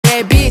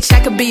bad bitch, I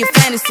could be a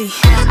fantasy.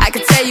 I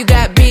could tell you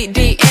got big,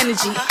 deep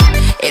energy.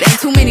 It ain't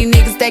too many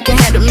niggas that can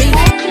handle me.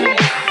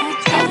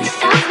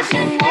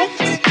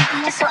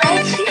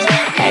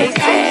 Hey,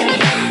 Sammy,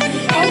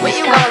 when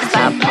you gonna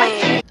stop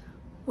playing?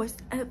 What's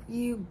up,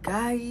 you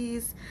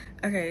guys?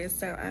 Okay,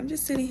 so I'm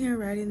just sitting here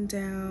writing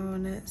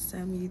down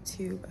some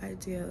YouTube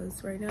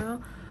ideas right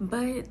now,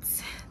 but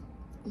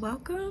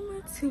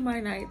welcome to my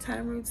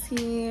nighttime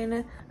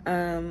routine.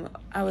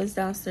 I was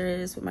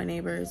downstairs with my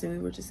neighbors and we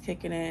were just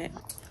kicking it.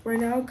 Right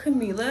now,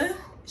 Camila,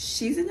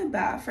 she's in the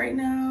bath right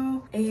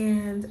now,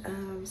 and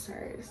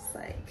sorry, it's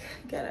like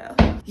ghetto.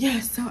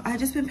 Yeah, so I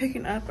just been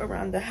picking up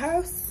around the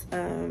house,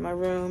 my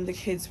room, the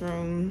kids'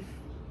 room.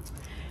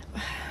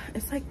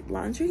 It's like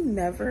laundry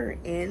never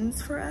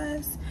ends for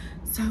us,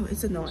 so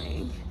it's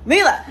annoying.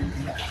 Mila,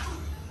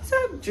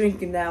 stop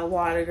drinking that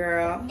water,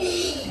 girl.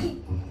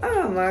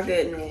 Oh my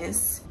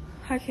goodness.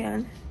 Hi,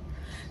 Keon.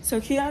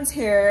 So Keon's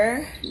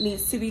hair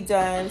needs to be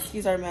done.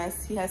 Excuse our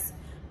mess. He has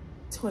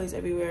toys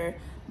everywhere,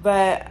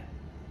 but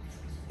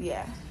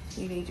yeah,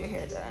 you need your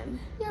hair done.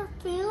 You're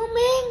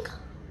filming?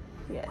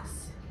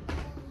 Yes.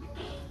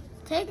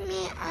 Take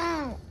me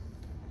out.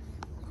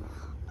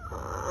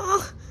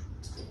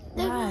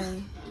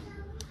 Why?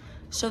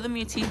 Show them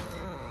your teeth.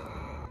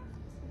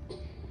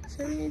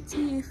 Show them your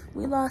teeth.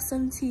 We lost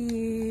some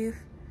teeth.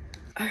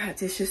 I got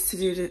dishes to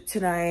do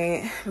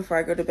tonight before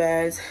I go to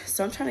bed,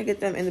 so I'm trying to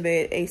get them in the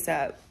bed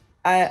ASAP.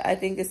 I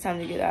think it's time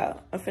to get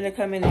out. I'm finna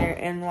come in there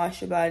and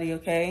wash your body,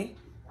 okay?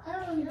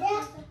 You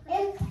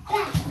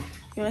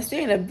wanna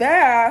stay in the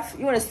bath?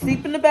 You wanna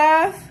sleep in the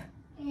bath?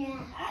 Yeah.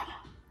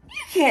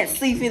 You can't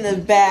sleep in the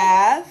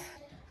bath.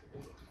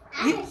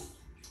 I'm gonna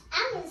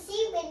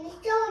sleep in the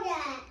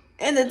toilet.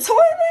 In the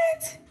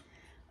toilet?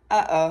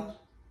 Uh-oh.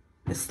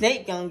 The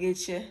snake gonna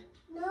get you.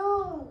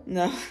 No.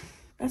 No.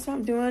 That's what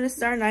I'm doing. This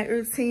is our night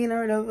routine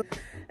or whatever.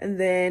 And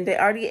then they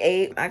already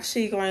ate. I'm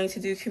actually going to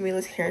do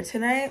Camila's hair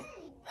tonight.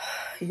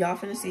 Y'all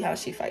finna see how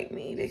she fight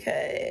me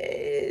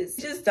because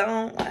you just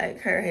don't like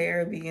her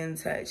hair being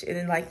touched. And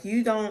then like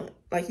you can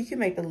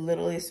make the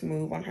littlest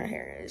move on her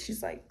hair and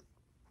she's like,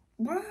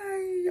 why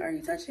are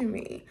you touching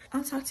me?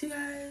 I'll talk to you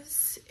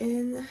guys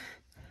in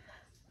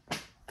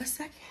a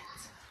second.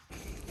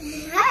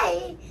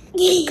 Hi.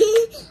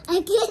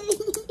 I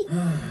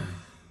can't.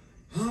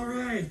 All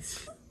right.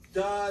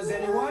 Does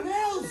anyone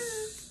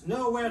else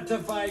know where to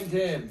find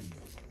him?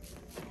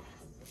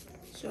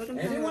 Show them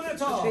Anyone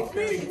at all?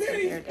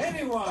 Me,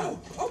 anyone?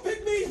 Oh,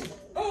 pick me.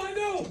 Oh,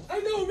 I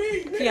know,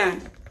 me. Yeah.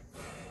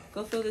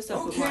 Go fill this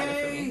up with water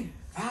for me.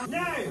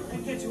 Now,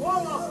 and get you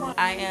all off my...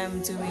 I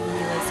am doing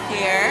Mila's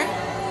hair.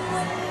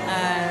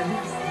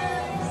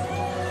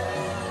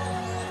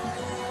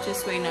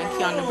 Just waiting on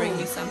Keon to bring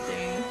me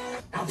something.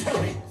 Now tell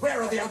me,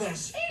 where are the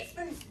others?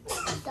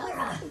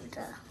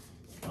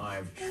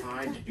 I've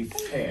tried to be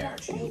fair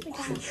to you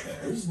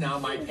creatures. Now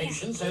my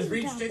patience has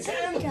reached its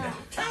end.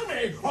 Tell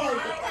me! All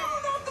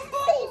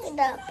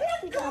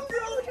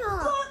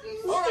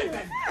right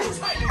then, who's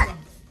hiding them?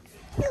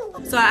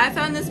 So I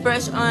found this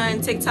brush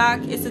on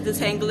TikTok. It's a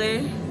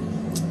detangler.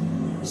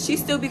 She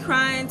still be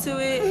crying to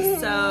it,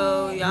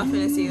 so y'all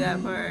finna see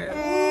that part.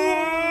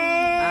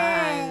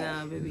 I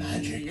know, baby.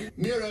 Magic.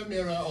 Mirror,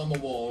 mirror on the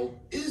wall.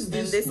 Is this?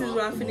 And this is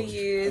what I'm finna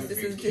use. This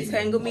is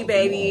Detangle Me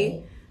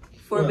Baby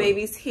for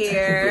baby's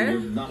hair.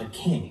 You're not a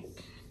king.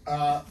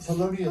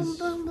 Thelonious.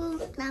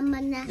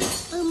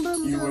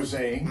 You were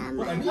saying?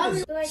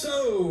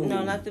 So,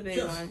 No, not the big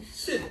one.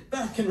 Sit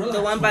back and relax.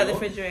 The one by the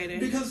refrigerator.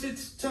 Because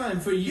it's time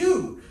for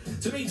you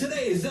to meet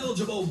today's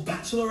eligible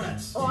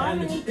bachelorettes.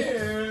 And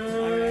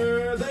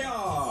here they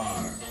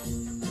are.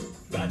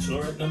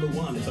 Bachelorette number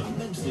 1 is a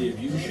mentally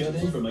abused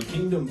shut-in from a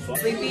kingdom far.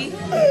 Sleepy?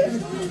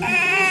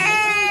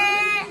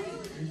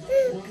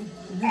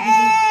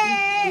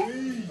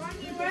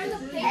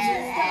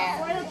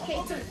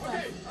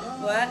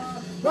 What?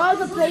 All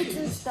the plates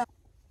and stuff.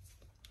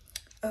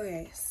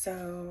 Okay,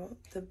 so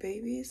the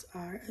babies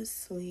are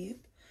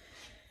asleep.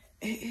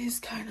 It is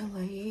kind of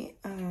late,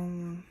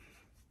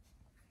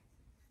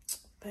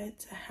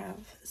 but I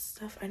have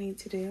stuff I need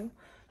to do.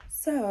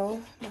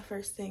 So my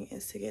first thing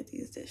is to get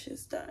these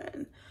dishes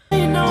done.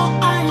 I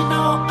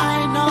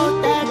know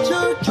that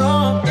you're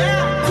drunk.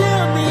 Yeah.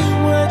 Tell me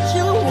what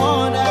you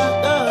want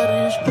after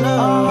this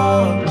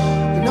club.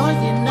 You know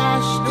you're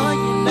nasty.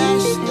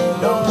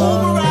 Don't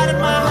move around in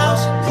my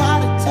house.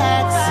 Call a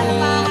taxi.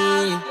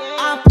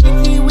 I'm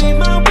picky with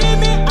my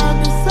women. I'm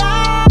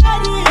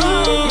deciding.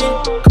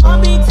 Call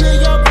me to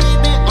your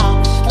crib and I'm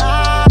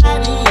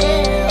sliding.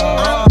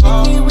 I'm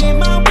picky with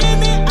my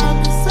women. I'm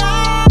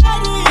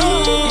deciding.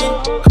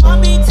 Call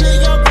me to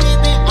your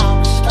crib and I'm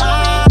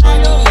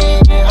sliding.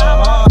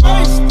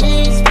 First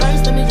things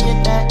first, let me get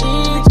that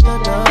in.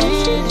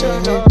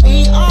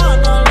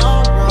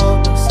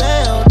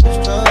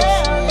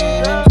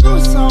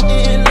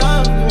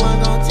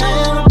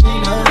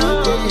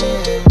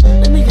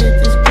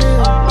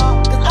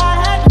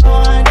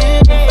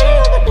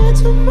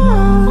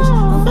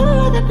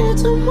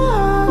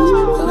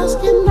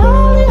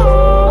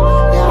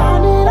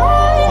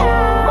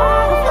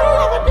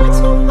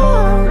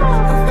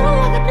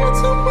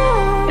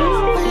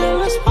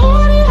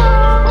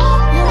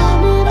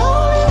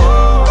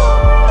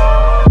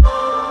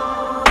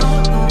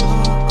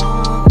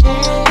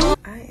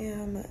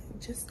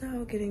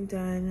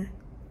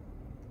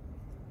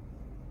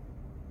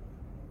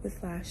 with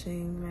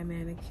flashing my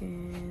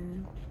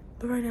mannequin.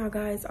 But right now,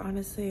 guys,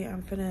 honestly,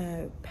 I'm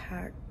finna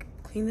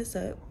clean this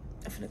up.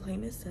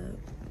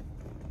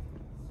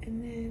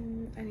 And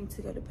then I need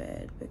to go to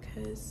bed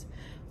because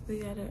we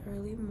got an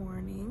early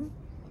morning.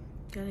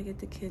 Gotta get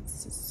the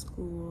kids to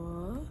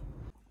school.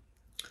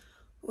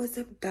 What's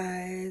up,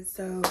 guys?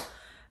 So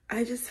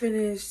I just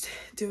finished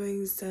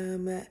doing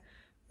some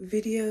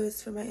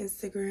videos for my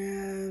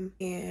Instagram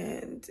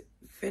and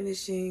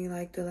finishing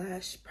like the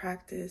lash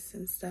practice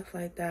and stuff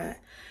like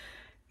that.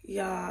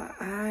 Y'all,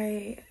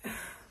 it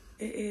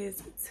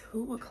is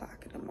 2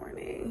 o'clock in the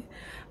morning.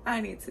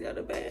 I need to go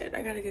to bed.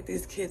 I gotta get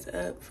these kids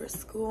up for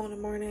school in the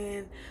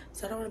morning,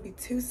 so I don't want to be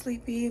too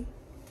sleepy.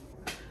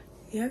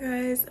 Yeah,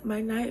 guys, my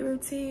night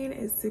routine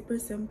is super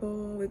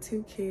simple with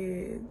 2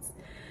 kids.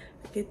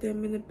 Get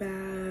them in the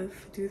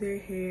bath, do their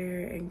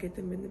hair, and get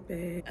them in the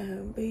bed.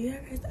 But yeah,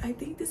 guys, I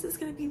think this is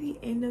gonna be the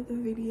end of the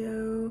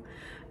video.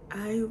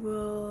 I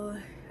will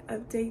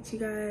update you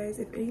guys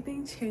if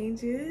anything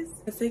changes.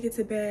 Once they get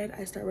to bed,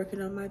 I start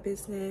working on my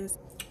business.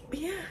 But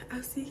yeah,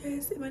 I'll see you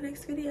guys in my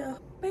next video.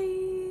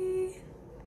 Bye.